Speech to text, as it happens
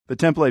The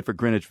template for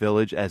Greenwich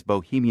Village as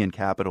bohemian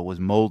capital was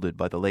molded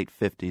by the late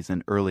 50s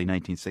and early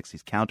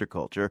 1960s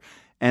counterculture,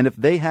 and if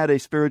they had a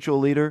spiritual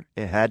leader,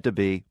 it had to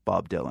be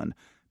Bob Dylan.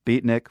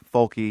 Beatnik,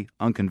 folky,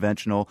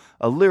 unconventional,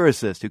 a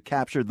lyricist who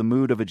captured the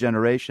mood of a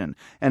generation.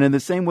 And in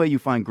the same way you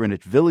find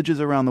Greenwich villages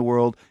around the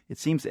world, it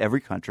seems every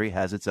country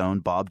has its own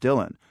Bob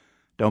Dylan.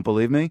 Don't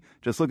believe me?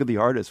 Just look at the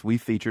artists we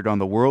featured on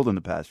The World in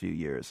the past few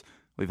years.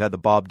 We've had the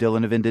Bob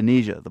Dylan of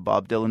Indonesia, the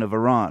Bob Dylan of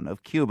Iran,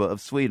 of Cuba,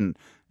 of Sweden,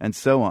 and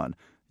so on.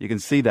 You can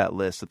see that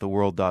list at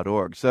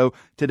theworld.org. So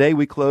today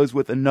we close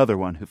with another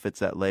one who fits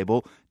that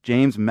label.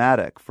 James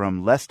Maddock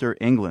from Leicester,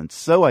 England,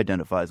 so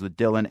identifies with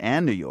Dylan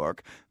and New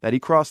York that he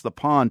crossed the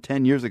pond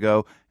 10 years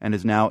ago and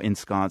is now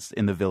ensconced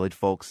in the village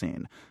folk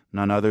scene.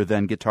 None other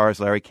than guitarist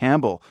Larry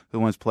Campbell, who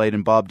once played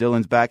in Bob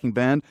Dylan's backing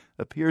band,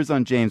 appears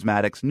on James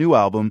Maddock's new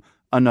album,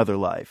 Another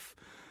Life.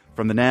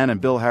 From the Nan and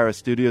Bill Harris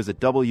studios at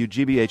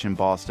WGBH in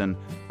Boston,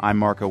 I'm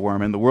Marco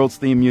Werman. The world's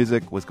theme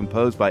music was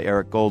composed by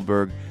Eric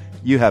Goldberg.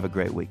 You have a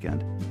great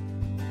weekend.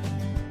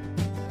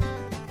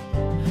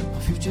 My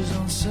future's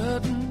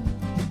uncertain.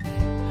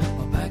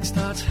 My back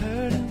starts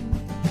hurting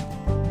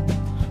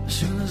as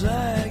soon as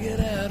I get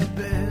out of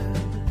bed.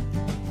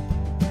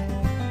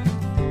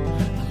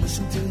 I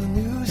listen to the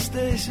news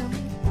station,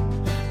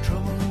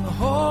 troubling the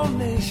whole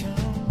nation.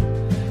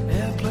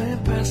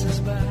 Airplane passes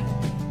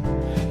by.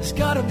 It's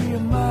gotta be a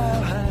mile